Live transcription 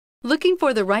Looking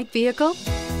for the right vehicle?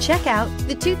 Check out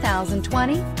the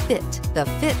 2020 Fit. The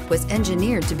Fit was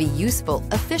engineered to be useful,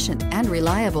 efficient, and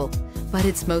reliable. But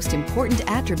its most important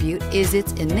attribute is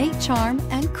its innate charm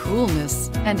and coolness,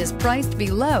 and is priced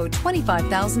below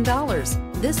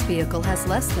 $25,000. This vehicle has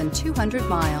less than 200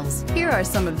 miles. Here are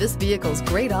some of this vehicle's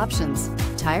great options: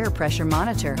 tire pressure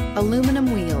monitor,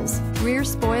 aluminum wheels, rear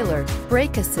spoiler,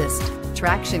 brake assist,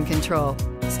 traction control,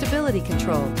 stability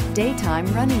control, daytime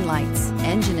running lights,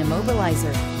 engine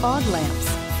immobilizer, fog lamps,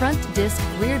 front disc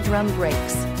rear drum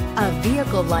brakes. A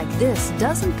vehicle like this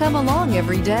doesn't come along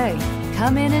every day.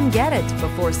 Come in and get it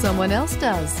before someone else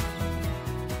does.